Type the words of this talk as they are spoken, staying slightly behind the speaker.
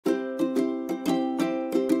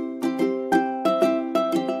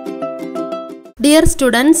Dear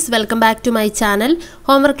students, welcome back to my channel.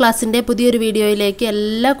 Homework classinte പുതിയൊരു വീഡിയോയിലേക്ക്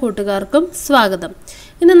എല്ലാ കൂട്ടുകാർക്കും സ്വാഗതം.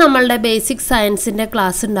 ഇന്ന് നമ്മളുടെ ബേസിക് സയൻസിന്റെ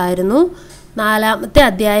ക്ലാസ് ഉണ്ടായിരുന്നു. നാലാമത്തെ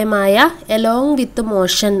അധ്യായമായ along with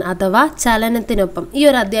motion അഥവാ ചലനത്തിനൊപ്പം. ഈ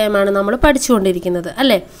ഒരു അധ്യായമാണ് നമ്മൾ പഠിച്ചുകൊണ്ടിരിക്കുന്നത്,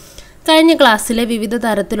 അല്ലേ? കഴിഞ്ഞ ക്ലാസ്സിലെ വിവിധ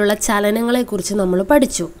തരത്തിലുള്ള ചലനങ്ങളെക്കുറിച്ച് നമ്മൾ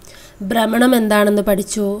പഠിച്ചു. ഭ്രമണം എന്താണെന്ന്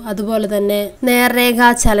പഠിച്ചു. അതുപോലെ തന്നെ നേർരേഖാ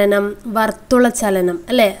ചലനം, വർത്തുള ചലനം,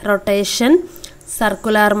 അല്ലേ? Rotation,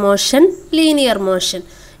 circular motion, linear motion.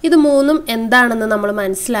 ഇത് മൂന്നും എന്താണെന്ന് നമ്മൾ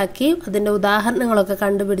മനസ്സിലാക്കി അതിൻ്റെ ഉദാഹരണങ്ങളൊക്കെ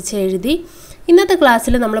കണ്ടുപിടിച്ച് എഴുതി. ഇന്നത്തെ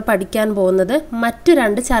ക്ലാസ്സിൽ നമ്മൾ പഠിക്കാൻ പോകുന്നത് മറ്റു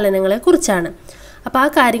രണ്ട് ചലനങ്ങളെക്കുറിച്ചാണ്. അപ്പോൾ ആ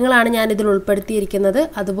കാര്യങ്ങളാണ് ഞാൻ ഇതിൽ ഉൾപ്പെടുത്തിയിരിക്കുന്നത്.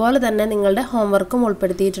 അതുപോലെ തന്നെ നിങ്ങളുടെ ഹോംവർക്കും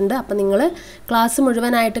ഉൾപ്പെടുത്തിയിട്ടുണ്ട്. അപ്പോൾ നിങ്ങൾ ക്ലാസ്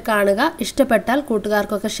മുഴുവനായിട്ട് കാണുക. ഇഷ്ടപ്പെട്ടാൽ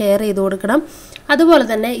കൂട്ടുകാർക്കൊക്കെ ഷെയർ ചെയ്ത് കൊടുക്കണം. അതുപോലെ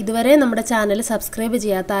തന്നെ ഇതുവരെ നമ്മുടെ ചാനൽ സബ്സ്ക്രൈബ്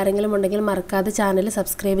ചെയ്യാത്ത ആരെങ്കിലും ഉണ്ടെങ്കിൽ മറക്കാതെ ചാനൽ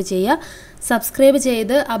സബ്സ്ക്രൈബ് ചെയ്യുക. സബ്സ്ക്രൈബ്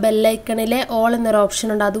ചെയ്ത് ആ ബെല്ലൈക്കണിലെ ഓൾ എന്നൊരു ഓപ്ഷൻ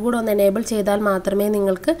ഉണ്ട്, അതുകൂടെ ഒന്ന് എനേബിൾ ചെയ്താൽ മാത്രമേ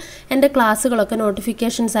നിങ്ങൾക്ക് എൻ്റെ ക്ലാസ്സുകളൊക്കെ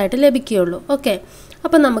നോട്ടിഫിക്കേഷൻസ് ആയിട്ട് ലഭിക്കുകയുള്ളൂ. ഓക്കെ,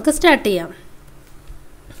 അപ്പോൾ നമുക്ക് സ്റ്റാർട്ട് ചെയ്യാം.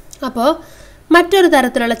 അപ്പോൾ മറ്റൊരു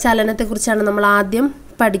തരത്തിലുള്ള ചലനത്തെക്കുറിച്ചാണ് നമ്മൾ ആദ്യം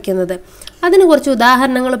പഠിക്കുന്നത്. അതിന് കുറച്ച്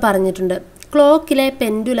ഉദാഹരണങ്ങൾ പറഞ്ഞിട്ടുണ്ട്. ക്ലോക്കിലെ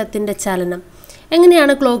പെൻഡുലത്തിൻ്റെ ചലനം.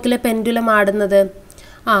 എങ്ങനെയാണ് ക്ലോക്കിലെ പെൻഡുലം ആടുന്നത്?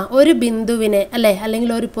 ഒരു ബിന്ദുവിനെ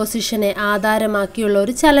അല്ലെങ്കിൽ ഒരു പൊസിഷനെ ആധാരമാക്കിയുള്ള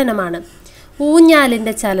ഒരു ചലനമാണ്.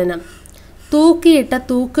 ഊഞ്ഞാലിൻ്റെ ചലനം, തൂക്കിയിട്ട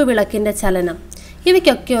തൂക്കുവിളക്കിൻ്റെ ചലനം,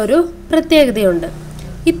 ഇവയ്ക്കൊക്കെ ഒരു പ്രത്യേകതയുണ്ട്.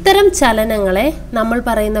 ഇത്തരം ചലനങ്ങളെ നമ്മൾ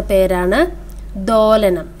പറയുന്ന പേരാണ്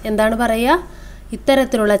ദോലനം. എന്താണ് പറയുക?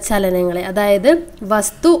 ഇത്തരത്തിലുള്ള ചലനങ്ങളെ, അതായത്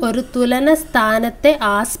വസ്തു ഒരു തുലന സ്ഥാനത്തെ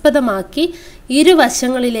ആസ്പദമാക്കി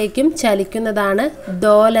ഇരുവശങ്ങളിലേക്കും ചലിക്കുന്നതാണ്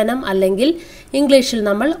ദോലനം, അല്ലെങ്കിൽ ഇംഗ്ലീഷിൽ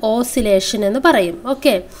നമ്മൾ ഓസിലേഷൻ എന്ന് പറയും.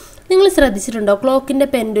 ഓക്കെ, നിങ്ങൾ ശ്രദ്ധിച്ചിട്ടുണ്ടോ? ക്ലോക്കിൻ്റെ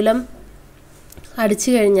പെൻഡുലം അടിച്ചു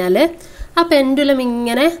കഴിഞ്ഞാൽ ആ പെൻഡുലം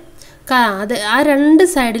ഇങ്ങനെ ആ രണ്ട്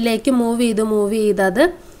സൈഡിലേക്ക് മൂവ് ചെയ്ത് അത്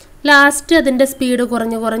ലാസ്റ്റ് അതിൻ്റെ സ്പീഡ്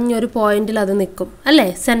കുറഞ്ഞൊരു പോയിന്റിൽ അത് നിൽക്കും, അല്ലേ?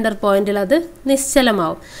 സെൻറ്റർ പോയിന്റിൽ അത്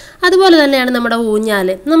നിശ്ചലമാവും. അതുപോലെ തന്നെയാണ് നമ്മുടെ ഊഞ്ഞാൽ.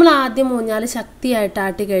 നമ്മൾ ആദ്യം ഊഞ്ഞാൽ ശക്തിയായിട്ട്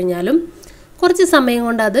ആട്ടിക്കഴിഞ്ഞാലും കുറച്ച് സമയം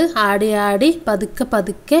കൊണ്ട് അത് ആടി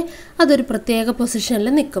പതുക്കെ അതൊരു പ്രത്യേക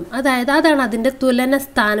പൊസിഷനിൽ നിൽക്കും. അതാണ് അതിൻ്റെ തുലന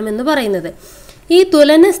സ്ഥാനം എന്ന് പറയുന്നത്. ഈ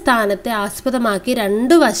തുലന സ്ഥാനത്തെ ആസ്പദമാക്കി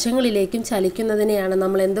രണ്ട് വശങ്ങളിലേക്കും ചലിക്കുന്നതിനെയാണ്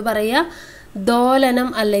നമ്മൾ എന്ത് പറയുക? ദോലനം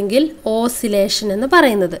അല്ലെങ്കിൽ ഓസിലേഷൻ എന്ന്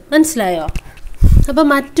പറയുന്നത്. മനസ്സിലായോ? അപ്പോൾ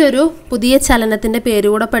മറ്റൊരു പുതിയ ചലനത്തിൻ്റെ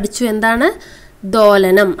പേരുകൂടെ പഠിച്ചു. എന്താണ്?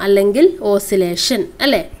 ദോലനം അല്ലെങ്കിൽ ഓസിലേഷൻ,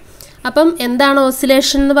 അല്ലേ? അപ്പം എന്താണ്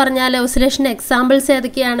ഓസിലേഷൻ എന്ന് പറഞ്ഞാൽ ഓസിലേഷൻ്റെ എക്സാമ്പിൾസ്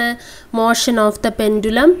ഏതൊക്കെയാണ്? Motion of the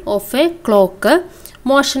pendulum of A clock,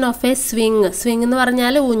 motion of A swing എന്ന്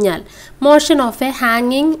പറഞ്ഞാൽ ഊഞ്ഞാൽ, മോഷൻ ഓഫ് എ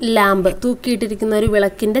ഹാങ്ങിങ് ലാമ്പ്, തൂക്കിയിട്ടിരിക്കുന്ന ഒരു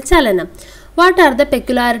വിളക്കിൻ്റെ ചലനം. What are the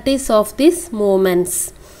peculiarities of these movements?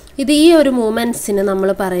 ഇത് ഈ ഒരു മൂവ്മെൻറ്റ്സിന്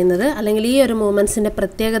നമ്മൾ പറയുന്നത്, അല്ലെങ്കിൽ ഈ ഒരു മൂവ്മെൻറ്റ്സിൻ്റെ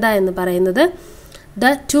പ്രത്യേകത എന്ന് പറയുന്നത് the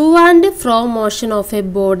to and fro motion of a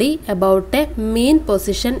body about a mean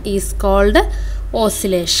position is called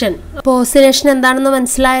oscillation. അപ്പോൾ ഓസിലേഷൻ എന്താണെന്ന്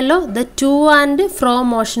മനസ്സിലായല്ലോ. the to and fro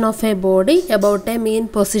motion of a body about a mean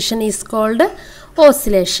position is called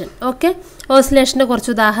oscillation. Okay, ഓസിലേഷൻ്റെ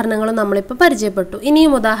കുറച്ച് ഉദാഹരണങ്ങൾ നമ്മളിപ്പോൾ പരിചയപ്പെട്ടു.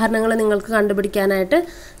 ഇനിയും ഉദാഹരണങ്ങൾ നിങ്ങൾക്ക് കണ്ടുപിടിക്കാനായിട്ട്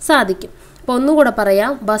സാധിക്കും. അപ്പോൾ ഒന്നുകൂടെ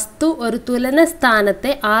പറയാം. വസ്തു ഒരു തുലന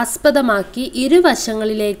സ്ഥാനത്തെ ആസ്പദമാക്കി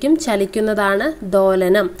ഇരുവശങ്ങളിലേക്കും ചലിക്കുന്നതാണ്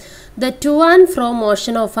ദോലനം. The to and fro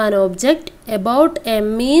motion of an object about a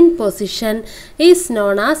mean position is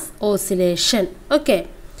known as oscillation. Okay,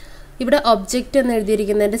 ഇവിടെ ഒബ്ജക്റ്റ് എന്ന്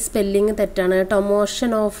എഴുതിയിരിക്കുന്നതിൻ്റെ സ്പെല്ലിങ് തെറ്റാണ് കേട്ടോ.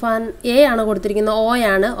 മോഷൻ ഓഫ് ആൻ എ ആണ് കൊടുത്തിരിക്കുന്നത്, ഒ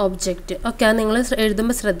ആണ് ഒബ്ജക്റ്റ്. ഓക്കെ, അത് നിങ്ങൾ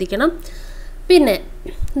എഴുതുമ്പോൾ ശ്രദ്ധിക്കണം. പിന്നെ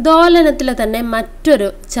ദോലനത്തിലെ തന്നെ മറ്റൊരു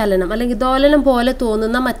ചലനം, അല്ലെങ്കിൽ ദോലനം പോലെ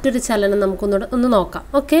തോന്നുന്ന മറ്റൊരു ചലനം നമുക്കൊന്ന് നോക്കാം.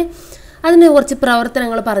 ഓക്കെ, അതിന് കുറച്ച്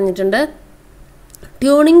പ്രവർത്തനങ്ങൾ പറഞ്ഞിട്ടുണ്ട്.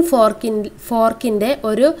 ട്യൂണിംഗ് ഫോർക്കിൻ്റെ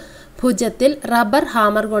ഒരു ഭുജത്തിൽ റബ്ബർ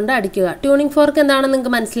ഹാമർ കൊണ്ട് അടിക്കുക. ട്യൂണിംഗ് ഫോർക്ക് എന്താണെന്ന്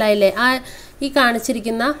നിങ്ങൾക്ക് മനസ്സിലായില്ലേ? ഈ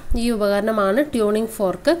കാണിച്ചിരിക്കുന്ന ഈ ഉപകരണമാണ് ട്യൂണിംഗ്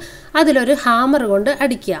ഫോർക്ക്. അതിലൊരു ഹാമർ കൊണ്ട്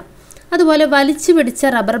അടിക്കുക. അതുപോലെ വലിച്ചു പിടിച്ച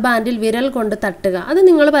റബ്ബർ ബാൻഡിൽ വിരൽ കൊണ്ട് തട്ടുക. അത്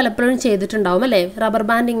നിങ്ങൾ പലപ്പോഴും ചെയ്തിട്ടുണ്ടാവും, അല്ലേ? റബ്ബർ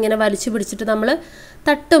ബാൻഡ് ഇങ്ങനെ വലിച്ചു പിടിച്ചിട്ട് നമ്മൾ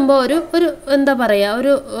തട്ടുമ്പോൾ ഒരു എന്താ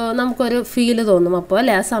പറയുക, നമുക്കൊരു ഫീല് തോന്നും അപ്പോൾ,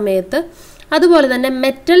 അല്ലേ? ആ സമയത്ത്. അതുപോലെ തന്നെ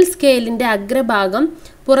മെറ്റൽ സ്കെയിലിൻ്റെ അഗ്രഭാഗം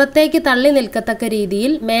പുറത്തേക്ക് തള്ളി നിൽക്കത്തക്ക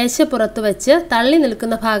രീതിയിൽ മേശപ്പുറത്ത് വെച്ച് തള്ളി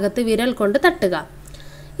നിൽക്കുന്ന ഭാഗത്ത് വിരൽ കൊണ്ട് തട്ടുക.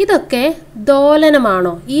 ഇതൊക്കെ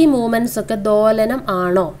ദോലനമാണോ? ഈ മൂവ്മെൻറ്റ്സ് ഒക്കെ ദോലനം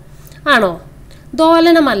ആണോ?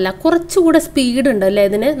 ദോലനമല്ല. കുറച്ചുകൂടെ സ്പീഡ് ഉണ്ട്, അല്ലേ?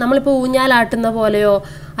 ഇതിന് നമ്മളിപ്പോൾ ഊഞ്ഞാലാട്ടുന്ന പോലെയോ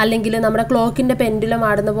അല്ലെങ്കിൽ നമ്മുടെ ക്ലോക്കിൻ്റെ പെൻഡുലം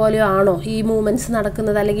ആടുന്ന പോലെയോ ആണോ ഈ മൂവ്മെൻറ്റ്സ്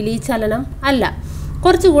നടക്കുന്നത്? അല്ലെങ്കിൽ ഈ ചലനം അല്ല,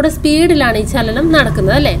 കുറച്ചുകൂടെ സ്പീഡിലാണ് ഈ ചലനം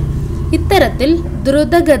നടക്കുന്നത്, അല്ലേ? ഇത്തരത്തിൽ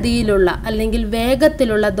ദ്രുതഗതിയിലുള്ള അല്ലെങ്കിൽ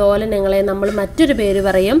വേഗത്തിലുള്ള ദോലനങ്ങളെ നമ്മൾ മറ്റൊരു പേര്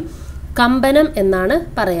പറയും കമ്പനം എന്നാണ്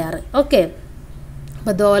പറയാറ്. ഓക്കെ,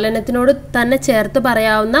 അപ്പോൾ ദോലനത്തിനോട് തന്നെ ചേർത്ത്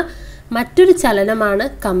പറയാവുന്ന മറ്റൊരു ചലനമാണ്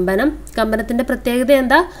കമ്പനം. കമ്പനത്തിൻ്റെ പ്രത്യേകത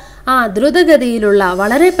എന്താ? ദ്രുതഗതിയിലുള്ള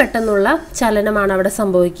വളരെ പെട്ടെന്നുള്ള ചലനമാണ് അവിടെ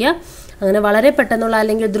സംഭവിക്കുക. അങ്ങനെ വളരെ പെട്ടെന്നുള്ള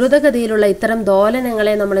അല്ലെങ്കിൽ ദ്രുതഗതിയിലുള്ള ഇത്തരം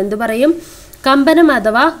ദോലനങ്ങളെ നമ്മൾ എന്ത് പറയും? കമ്പനം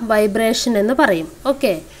അഥവാ വൈബ്രേഷൻ എന്ന് പറയും.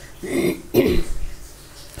 ഓക്കെ,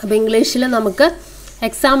 അപ്പോൾ ഇംഗ്ലീഷിൽ നമുക്ക്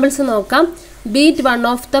എക്സാമ്പിൾസ് നോക്കാം. Beat one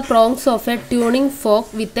of the prongs of A tuning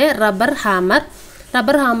fork with a rubber hammer.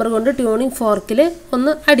 Rubber hammer കൊണ്ട് ട്യൂണിംഗ് ഫോർക്കിൽ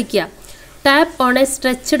ഒന്ന് അടിക്കുക. Tap on A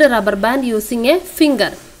stretched rubber band using A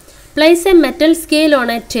finger. Place A metal scale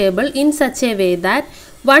on A table in such a way that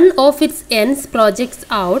one of its ends projects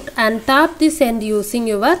out and tap this end using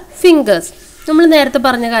your fingers. നമ്മൾ നേരത്തെ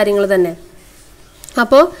പറഞ്ഞ കാര്യങ്ങൾ തന്നെ.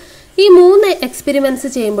 അപ്പോൾ ഈ 3 experiments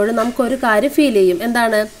ചെയ്യുമ്പോൾ നമുക്കൊരു കാര്യം ഫീൽ ചെയ്യും.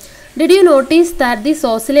 എന്താണ്? Did you notice that these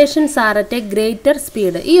oscillations R at A greater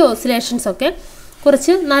speed? ഈ ഓസിലേഷൻസ് ഒക്കെ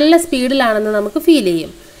കുറച്ച് നല്ല സ്പീഡിലാണെന്ന് നമുക്ക് ഫീൽ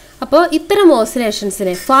ചെയ്യും. അപ്പോൾ ഇത്തരം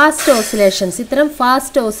ഓസിലേഷൻസിനെ ഇത്തരം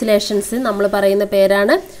ഫാസ്റ്റ് ഓസിലേഷൻസ് നമ്മൾ പറയുന്ന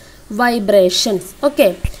പേരാണ് vibrations. Okay,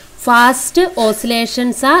 fast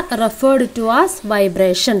oscillations R referred to as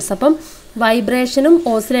vibrations. അപ്പം വൈബ്രേഷനും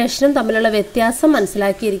ഓസിലേഷനും തമ്മിലുള്ള വ്യത്യാസം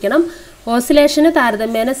മനസ്സിലാക്കിയിരിക്കണം. ഓസിലേഷന്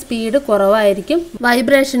താരതമ്യേന സ്പീഡ് കുറവായിരിക്കും,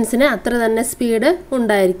 വൈബ്രേഷൻസിന് അത്ര തന്നെ സ്പീഡ്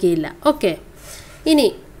ഉണ്ടായിരിക്കില്ല. ഓക്കെ, ഇനി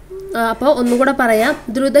അപ്പോൾ ഒന്നുകൂടെ പറയാം.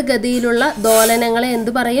 ദ്രുതഗതിയിലുള്ള ദോലനങ്ങളെ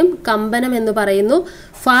എന്തു പറയും? കമ്പനം എന്ന് പറയുന്നു.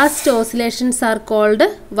 Fast oscillations are called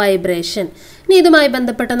vibration. ഇനി ഇതുമായി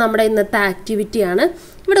ബന്ധപ്പെട്ട നമ്മുടെ ഇന്നത്തെ ആക്ടിവിറ്റിയാണ്.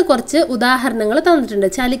 ഇവിടെ കുറച്ച് ഉദാഹരണങ്ങൾ തന്നിട്ടുണ്ട്.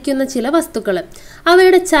 ചലിക്കുന്ന ചില വസ്തുക്കൾ,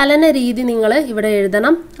 അവയുടെ ചലന രീതി നിങ്ങൾ ഇവിടെ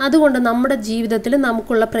എഴുതണം. അതുകൊണ്ട് നമ്മുടെ ജീവിതത്തിൽ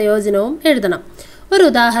നമുക്കുള്ള പ്രയോജനവും എഴുതണം. ഒരു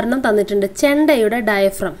ഉദാഹരണം തന്നിട്ടുണ്ട്. ചെണ്ടയുടെ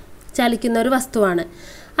ഡയഫ്രം ചലിക്കുന്ന ഒരു വസ്തുവാണ്.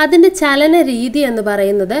 അതിൻ്റെ ചലന രീതി എന്ന്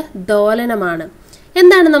പറയുന്നത് ദോലനമാണ്.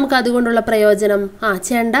 എന്താണ് നമുക്ക് അതുകൊണ്ടുള്ള പ്രയോജനം?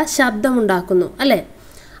 ചെണ്ട ശബ്ദമുണ്ടാക്കുന്നു അല്ലേ?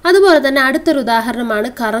 അതുപോലെ തന്നെ അടുത്തൊരു ഉദാഹരണമാണ്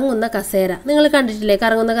കറങ്ങുന്ന കസേര. നിങ്ങൾ കണ്ടിട്ടില്ലേ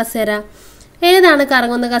കറങ്ങുന്ന കസേര? ഏതാണ്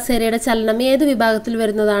കറങ്ങുന്ന കസേരയുടെ ചലനം? ഏത് വിഭാഗത്തിൽ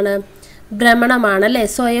വരുന്നതാണ്? ഭ്രമണമാണ് അല്ലേ?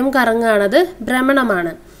 സ്വയം കറങ്ങുകയാണത്,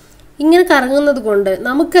 ഭ്രമണമാണ്. ഇങ്ങനെ കറങ്ങുന്നത് കൊണ്ട്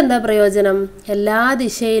നമുക്ക് എന്താ പ്രയോജനം? എല്ലാ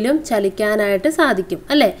ദിശയിലും ചലിക്കാനായിട്ട് സാധിക്കും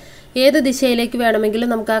അല്ലേ? ഏത് ദിശയിലേക്ക്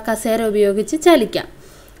വേണമെങ്കിലും നമുക്ക് ആ കസേര ഉപയോഗിച്ച് ചലിക്കാം.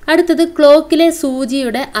 അടുത്തത് ക്ലോക്കിലെ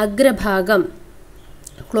സൂചിയുടെ അഗ്രഭാഗം.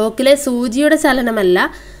 ക്ലോക്കിലെ സൂചിയുടെ ചലനമല്ല,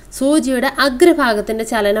 സൂചിയുടെ അഗ്രഭാഗത്തിൻ്റെ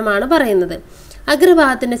ചലനമാണ് പറയുന്നത്.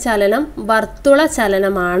 അഗ്രഭാഗത്തിൻ്റെ ചലനം വർത്തുള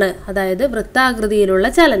ചലനമാണ്, അതായത് വൃത്താകൃതിയിലുള്ള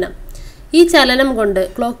ചലനം. ഈ ചലനം കൊണ്ട്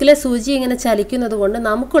ക്ലോക്കിലെ സൂചി ഇങ്ങനെ ചലിക്കുന്നത് കൊണ്ട്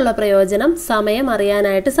നമുക്കുള്ള പ്രയോജനം സമയം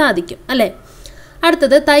അറിയാനായിട്ട് സാധിക്കും അല്ലേ?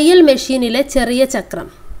 അടുത്തത് തയ്യൽ മെഷീനിലെ ചെറിയ ചക്രം.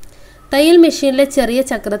 തയ്യൽ മെഷീനിലെ ചെറിയ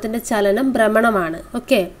ചക്രത്തിൻ്റെ ചലനം ഭ്രമണമാണ്.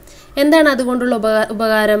 ഓക്കെ, എന്താണ് അതുകൊണ്ടുള്ള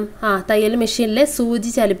ഉപകാരം? തയ്യൽ മെഷീനിലെ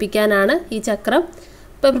സൂചി ചലിപ്പിക്കാനാണ് ഈ ചക്രം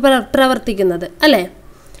പ്രവർത്തിക്കുന്നത് അല്ലേ?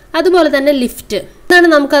 അതുപോലെ തന്നെ ലിഫ്റ്റ്, എന്താണ്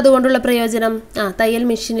നമുക്ക് അതുകൊണ്ടുള്ള പ്രയോജനം? തയ്യൽ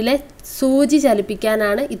മെഷീനിലെ സൂചി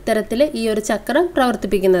ചലിപ്പിക്കാനാണ് ഇത്തരത്തിൽ ഈ ഒരു ചക്രം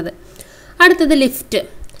പ്രവർത്തിപ്പിക്കുന്നത്. അടുത്തത് ലിഫ്റ്റ്.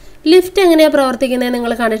 ലിഫ്റ്റ് എങ്ങനെയാണ് പ്രവർത്തിക്കുന്നത്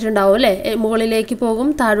നിങ്ങൾ കണ്ടിട്ടുണ്ടാവും അല്ലേ? മുകളിലേക്ക് പോകും,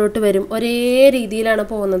 താഴോട്ട് വരും, ഒരേ രീതിയിലാണ്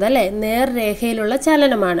പോകുന്നത് അല്ലേ? നേർരേഖയിലുള്ള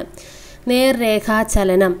ചലനമാണ്, നേർരേഖാ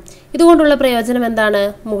ചലനം. ഇതുകൊണ്ടുള്ള പ്രയോജനം എന്താണ്?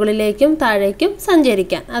 മുകളിലേക്കും താഴേക്കും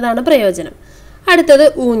സഞ്ചരിക്കാൻ, അതാണ് പ്രയോജനം. അടുത്തത്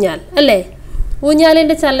ഊഞ്ഞാൽ അല്ലേ?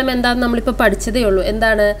 ഊഞ്ഞാലിൻ്റെ ചലനം എന്താണെന്ന് നമ്മളിപ്പോൾ പഠിച്ചതേ ഉള്ളൂ.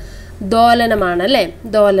 എന്താണ്? ദോലനമാണ് അല്ലേ?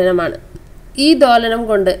 ദോലനമാണ്. ഈ ദോലനം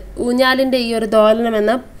കൊണ്ട്, ഊഞ്ഞാലിൻ്റെ ഈ ഒരു ദോലനം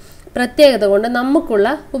എന്ന പ്രത്യേകത കൊണ്ട് നമുക്കുള്ള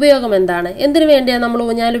ഉപയോഗം എന്താണ്? എന്തിനു വേണ്ടിയാണ് നമ്മൾ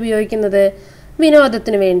ഊഞ്ഞാൽ ഉപയോഗിക്കുന്നത്?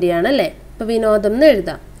 വിനോദത്തിന് വേണ്ടിയാണ് അല്ലേ? ഇപ്പോൾ വിനോദം എന്ന്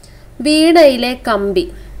എഴുതാം. വീണയിലെ കമ്പി.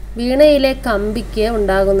 വീണയിലെ കമ്പിക്ക്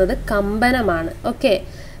ഉണ്ടാകുന്നത് കമ്പനമാണ്. ഓക്കെ,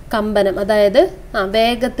 കമ്പനം അതായത്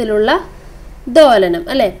വേഗത്തിലുള്ള ദോലനം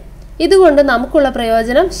അല്ലേ? ഇതുകൊണ്ട് നമുക്കുള്ള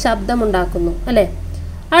പ്രയോജനം ശബ്ദമുണ്ടാക്കുന്നു അല്ലേ?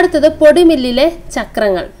 അടുത്തത് പൊടിമില്ലിലെ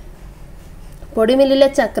ചക്രങ്ങൾ. പൊടിമില്ലിലെ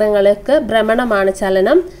ചക്രങ്ങൾക്ക് ഭ്രമണമാണ്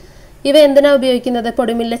ചലനം. ഇവ എന്തിനാണ് ഉപയോഗിക്കുന്നത്?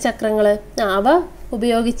 പൊടിമില്ലിലെ ചക്രങ്ങൾ അവ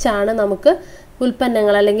ഉപയോഗിച്ചാണ് നമുക്ക്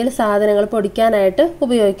ഉൽപ്പന്നങ്ങൾ അല്ലെങ്കിൽ സാധനങ്ങൾ പൊടിക്കാനായിട്ട്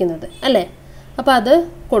ഉപയോഗിക്കുന്നത് അല്ലേ? അപ്പോൾ അത്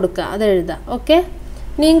കൊടുക്കുക, അത് എഴുതുക. ഓക്കെ,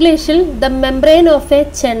 ഇനി ഇംഗ്ലീഷിൽ ദ മെംബ്രെയിൻ ഓഫ് എ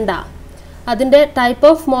ചെണ്ട, അതിൻ്റെ ടൈപ്പ്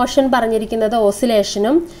ഓഫ് മോഷൻ പറഞ്ഞിരിക്കുന്നത്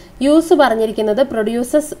ഓസിലേഷനും യൂസ് പറഞ്ഞിരിക്കുന്നത്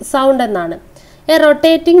പ്രൊഡ്യൂസസ് സൗണ്ട് എന്നാണ്. എ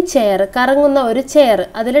റൊട്ടേറ്റിംഗ് ചെയർ, കറങ്ങുന്ന ഒരു ചെയർ,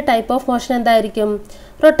 അതിൽ ടൈപ്പ് ഓഫ് മോഷൻ എന്തായിരിക്കും?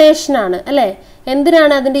 റൊട്ടേഷനാണ് അല്ലേ?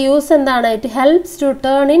 എന്തിനാണ് അതിൻ്റെ യൂസ് എന്താണ്? It helps to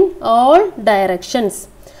turn in all directions.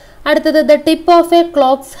 അടുത്തത് the tip of A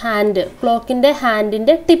clocks hand, ക്ലോക്കിൻ്റെ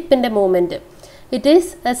ഹാൻഡിൻ്റെ ടിപ്പിൻ്റെ movement. It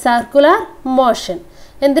is A circular motion.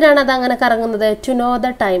 എന്തിനാണ് അത് അങ്ങനെ കറങ്ങുന്നത്? ടു നോ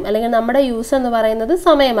ദ ടൈം, അല്ലെങ്കിൽ നമ്മുടെ യൂസ് എന്ന് പറയുന്നത്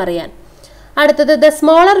സമയം അറിയാൻ. അടുത്തത് the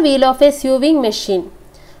smaller wheel of A സ്യൂവിങ് machine,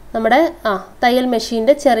 നമ്മുടെ തയ്യൽ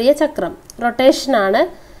മെഷീൻ്റെ ചെറിയ ചക്രം. റൊട്ടേഷനാണ്.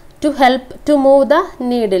 To help to move the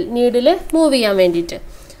needle move ചെയ്യാൻ വേണ്ടിയിട്ട്.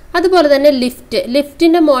 അതുപോലെ തന്നെ ലിഫ്റ്റ്,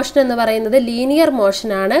 ലിഫ്റ്റിൻ്റെ മോഷൻ എന്ന് പറയുന്നത് ലീനിയർ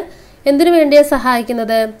മോഷനാണ്. എന്തിനു വേണ്ടിയാണ്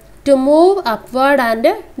സഹായിക്കുന്നത്? To move upward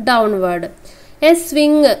and downward. A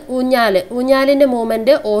swing ഊഞ്ഞാലിൻ്റെ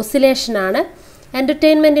movement oscillation ആണ്,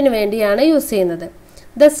 എൻ്റർടൈൻമെൻറ്റിന് വേണ്ടിയാണ് യൂസ് ചെയ്യുന്നത്.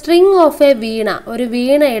 ദ സ്ട്രിങ് ഓഫ് എ വീണ, ഒരു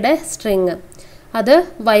വീണയുടെ സ്ട്രിങ്, അത്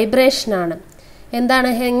വൈബ്രേഷനാണ്. എന്താണ്,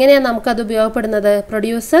 എങ്ങനെയാണ് നമുക്കത് ഉപയോഗപ്പെടുന്നത്?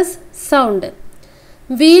 Produces sound.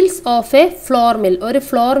 Wheels of A floor mill, ഒരു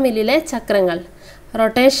ഫ്ലോർ മില്ലിലെ ചക്രങ്ങൾ,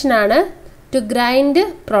 റൊട്ടേഷനാണ്. To grind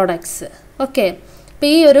products. ഓക്കെ, അപ്പോൾ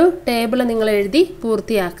ഈ ഒരു ടേബിൾ നിങ്ങൾ എഴുതി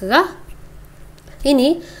പൂർത്തിയാക്കുക. ഇനി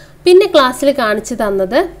പിന്നെ ക്ലാസ്സിൽ കാണിച്ചു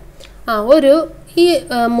തന്നത് ഈ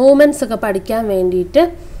മൂവ്മെൻറ്റ്സ് ഒക്കെ പഠിക്കാൻ വേണ്ടിയിട്ട്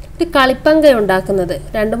ഒരു കളിപ്പങ്ക ഉണ്ടാക്കുന്നത്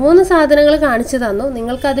 2-3 സാധനങ്ങൾ കാണിച്ചു തന്നു.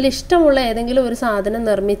 നിങ്ങൾക്ക് അതിൽ ഇഷ്ടമുള്ള ഏതെങ്കിലും ഒരു സാധനം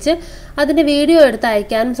നിർമ്മിച്ച് അതിൻ്റെ വീഡിയോ എടുത്ത്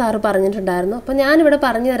അയക്കാനും സാറ് പറഞ്ഞിട്ടുണ്ടായിരുന്നു. അപ്പോൾ ഞാനിവിടെ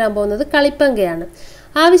പറഞ്ഞു തരാൻ പോകുന്നത് കളിപ്പങ്കയാണ്.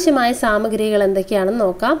 ആവശ്യമായ സാമഗ്രികൾ എന്തൊക്കെയാണെന്ന്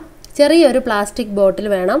നോക്കാം. ചെറിയൊരു പ്ലാസ്റ്റിക് ബോട്ടിൽ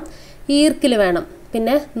വേണം, ഈർക്കിൽ വേണം,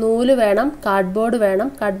 പിന്നെ നൂല് വേണം, കാർഡ്ബോർഡ് വേണം,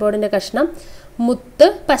 കാർഡ്ബോർഡിൻ്റെ കഷ്ണം, മുത്ത്,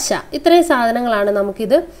 പശ. ഇത്രയും സാധനങ്ങളാണ്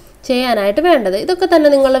നമുക്കിത് ചെയ്യാനായിട്ട് വേണ്ടത്. ഇതൊക്കെ തന്നെ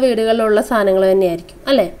നിങ്ങളുടെ വീടുകളിലുള്ള സാധനങ്ങൾ തന്നെയായിരിക്കും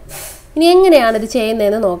അല്ലേ? ഇനി എങ്ങനെയാണ് ഇത്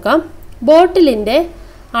ചെയ്യുന്നതെന്ന് നോക്കാം. ബോട്ടിലിൻ്റെ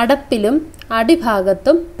അടപ്പിലും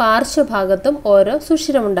അടിഭാഗത്തും പാർശ്വഭാഗത്തും ഓരോ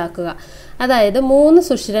സുഷിരമുണ്ടാക്കുക. അതായത് 3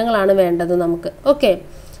 സുഷിരങ്ങളാണ് വേണ്ടത് നമുക്ക്. ഓക്കെ,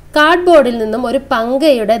 കാർഡ്ബോർഡിൽ നിന്നും ഒരു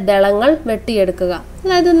പങ്കയുടെ ദളങ്ങൾ വെട്ടിയെടുക്കുക.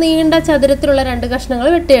 അതായത് നീണ്ട ചതുരത്തിലുള്ള 2 കഷ്ണങ്ങൾ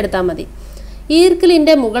വെട്ടിയെടുത്താൽ മതി.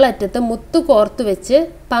 ഈർക്കിലിൻ്റെ മുകളറ്റത്ത് മുത്ത് കോർത്തു വെച്ച്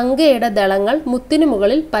പങ്കയുടെ ദളങ്ങൾ മുത്തിനു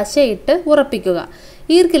മുകളിൽ പശയിട്ട് ഉറപ്പിക്കുക.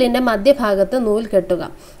 ഈർക്കിലിൻ്റെ മധ്യഭാഗത്ത് നൂൽ കെട്ടുക.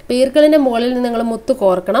 അപ്പോൾ ഈർക്കിലിൻ്റെ മുകളിൽ നിന്ന് നിങ്ങൾ മുത്ത്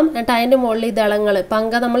കോർക്കണം. എന്നിട്ട് അതിൻ്റെ മുകളിൽ ഈ ദളങ്ങൾ,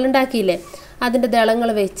 പങ്ക നമ്മൾ ഉണ്ടാക്കിയില്ലേ, അതിൻ്റെ ദളങ്ങൾ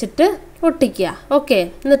വെച്ചിട്ട് ഒട്ടിക്കുക. ഓക്കെ,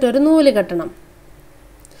 എന്നിട്ടൊരു നൂല് കെട്ടണം.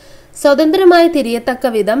 സ്വതന്ത്രമായി തിരിയത്തക്ക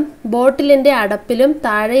വിധം ബോട്ടിലിൻ്റെ അടപ്പിലും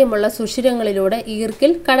താഴെയുമുള്ള സുഷിരങ്ങളിലൂടെ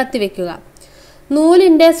ഈർക്കിൽ കടത്തിവെക്കുക.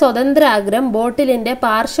 നൂലിൻ്റെ സ്വതന്ത്ര അഗ്രം ബോട്ടിലിൻ്റെ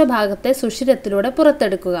പാർശ്വഭാഗത്തെ സുഷിരത്തിലൂടെ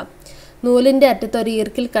പുറത്തെടുക്കുക. നൂലിൻ്റെ അറ്റത്ത് ഒരു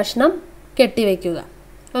ഈർക്കിൽ കഷ്ണം കെട്ടിവെക്കുക.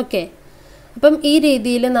 ഓക്കെ, അപ്പം ഈ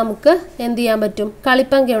രീതിയിൽ നമുക്ക് എന്ത് ചെയ്യാൻ പറ്റും?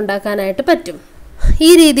 കളിപ്പങ്ക ഉണ്ടാക്കാനായിട്ട് പറ്റും.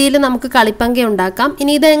 ഈ രീതിയിൽ നമുക്ക് കളിപ്പങ്ക ഉണ്ടാക്കാം.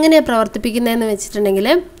 ഇനി ഇതെങ്ങനെയാണ് പ്രവർത്തിപ്പിക്കുന്നതെന്ന് വെച്ചിട്ടുണ്ടെങ്കിൽ,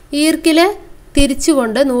 ഈർക്കിൽ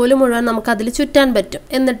തിരിച്ചുകൊണ്ട് നൂല് മുഴുവൻ നമുക്കതിൽ ചുറ്റാൻ പറ്റും.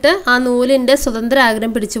 എന്നിട്ട് ആ നൂലിൻ്റെ സ്വതന്ത്ര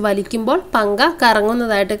ആഗ്രഹം പിടിച്ച് വലിക്കുമ്പോൾ പങ്ക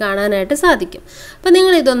കറങ്ങുന്നതായിട്ട് കാണാനായിട്ട് സാധിക്കും. അപ്പോൾ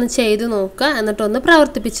നിങ്ങൾ ഇതൊന്ന് ചെയ്ത് നോക്കുക, എന്നിട്ടൊന്ന്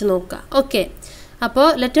പ്രവർത്തിപ്പിച്ച് നോക്കുക. ഓക്കെ, അപ്പോൾ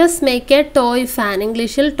let's make A toy fan.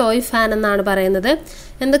 ഇംഗ്ലീഷിൽ ടോയ് ഫാൻ എന്നാണ് പറയുന്നത്.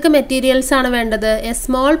 എന്തൊക്കെ മെറ്റീരിയൽസ് ആണ് വേണ്ടത്? A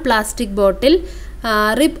small plastic bottle,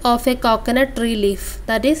 rib of A coconut tree leaf,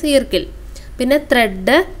 that is ഈർക്കിൽ, പിന്നെ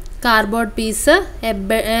thread, cardboard piece,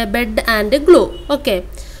 bed and glue. Okay,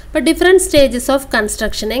 അപ്പോൾ ഡിഫറെൻറ്റ് സ്റ്റേജസ് ഓഫ്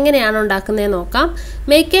കൺസ്ട്രക്ഷൻ എങ്ങനെയാണ് ഉണ്ടാക്കുന്നതെന്ന് നോക്കാം.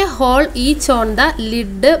 Make A whole each on the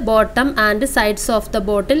lid, bottom and sides of the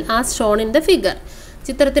bottle as shown in the figure.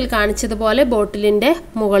 ചിത്രത്തിൽ കാണിച്ചതുപോലെ ബോട്ടിലിൻ്റെ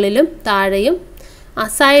മുകളിലും താഴെയും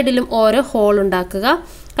സൈഡിലും ഓരോ ഹോൾ ഉണ്ടാക്കുക.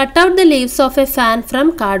 Cut out the leaves of A fan from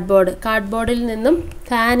cardboard. കാർഡ്ബോർഡിൽ നിന്നും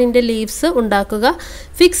ഫാനിൻ്റെ ലീവ്സ് ഉണ്ടാക്കുക.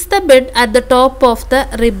 Fix the bed at the top of the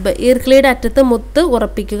rib. ഈർക്കിളിയുടെ അറ്റത്ത് മുത്ത്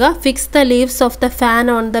ഉറപ്പിക്കുക. Fix the leaves of the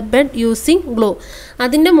fan on the bed using glue.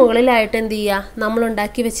 അതിൻ്റെ മുകളിലായിട്ട് എന്ത് ചെയ്യുക? നമ്മൾ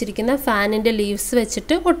ഉണ്ടാക്കി വെച്ചിരിക്കുന്ന ഫാനിൻ്റെ ലീവ്സ്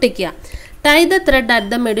വെച്ചിട്ട് ഒട്ടിക്കുക. Tie the thread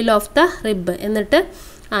at the middle of the rib. എന്നിട്ട്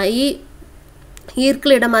ഈ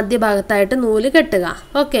ഈർക്കിളിയുടെ മധ്യഭാഗത്തായിട്ട് നൂല് കെട്ടുക.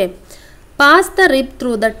 Okay, pass the rib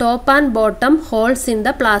through the top and bottom holes in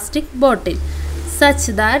the plastic bottle such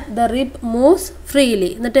that the rib moves freely.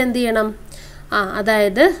 എന്നിട്ട് എന്ത് ചെയ്യണം?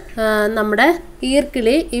 അതായത് നമ്മുടെ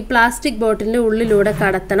ഈർക്കിളി ഈ പ്ലാസ്റ്റിക് ബോട്ടിലിൻ്റെ ഉള്ളിലൂടെ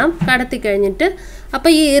കടത്തി കഴിഞ്ഞിട്ട്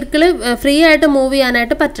അപ്പോൾ ഈ ഈർക്കിളി ഫ്രീ ആയിട്ട് മൂവ്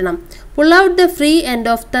ചെയ്യാനായിട്ട് പറ്റണം. Pull out the free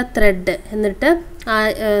end of the thread. എന്നിട്ട്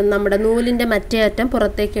നമ്മുടെ നൂലിൻ്റെ മറ്റേ അറ്റം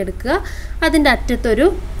പുറത്തേക്ക് എടുക്കുക. അതിൻ്റെ അറ്റത്തൊരു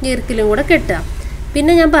ഈർക്കിലും കൂടെ കെട്ടുക.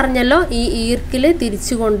 പിന്നെ ഞാൻ പറഞ്ഞല്ലോ, ഈ ഈർക്കിൽ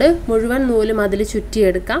തിരിച്ചുകൊണ്ട് മുഴുവൻ നൂലും അതിൽ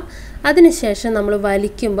ചുറ്റിയെടുക്കാം. അതിനുശേഷം നമ്മൾ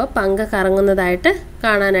വലിക്കുമ്പോൾ പങ്ക കറങ്ങുന്നതായിട്ട്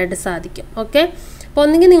കാണാനായിട്ട് സാധിക്കും. ഓക്കെ, അപ്പോൾ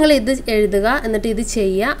ഒന്നുകിൽ നിങ്ങൾ ഇത് എഴുതുക, എന്നിട്ട് ഇത്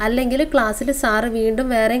ചെയ്യുക. അല്ലെങ്കിൽ ക്ലാസ്സിൽ സാറ് വീണ്ടും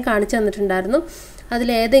വേറെയും കാണിച്ചു തന്നിട്ടുണ്ടായിരുന്നു.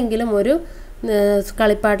 അതിലേതെങ്കിലും ഒരു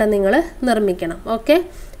കളിപ്പാട്ടം നിങ്ങൾ നിർമ്മിക്കണം. ഓക്കെ,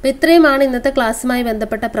 അപ്പോൾ ഇത്രയുമാണ് ഇന്നത്തെ ക്ലാസ്സുമായി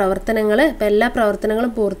ബന്ധപ്പെട്ട പ്രവർത്തനങ്ങൾ. അപ്പോൾ എല്ലാ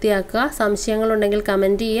പ്രവർത്തനങ്ങളും പൂർത്തിയാക്കുക. സംശയങ്ങളുണ്ടെങ്കിൽ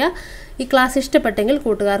കമൻറ്റ് ചെയ്യുക. ഈ ക്ലാസ് ഇഷ്ടപ്പെട്ടെങ്കിൽ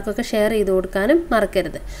കൂട്ടുകാർക്കൊക്കെ ഷെയർ ചെയ്ത് കൊടുക്കാനും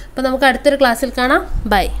മറക്കരുത്. അപ്പോൾ നമുക്ക് അടുത്തൊരു ക്ലാസ്സിൽ കാണാം.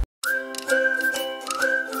 ബൈ.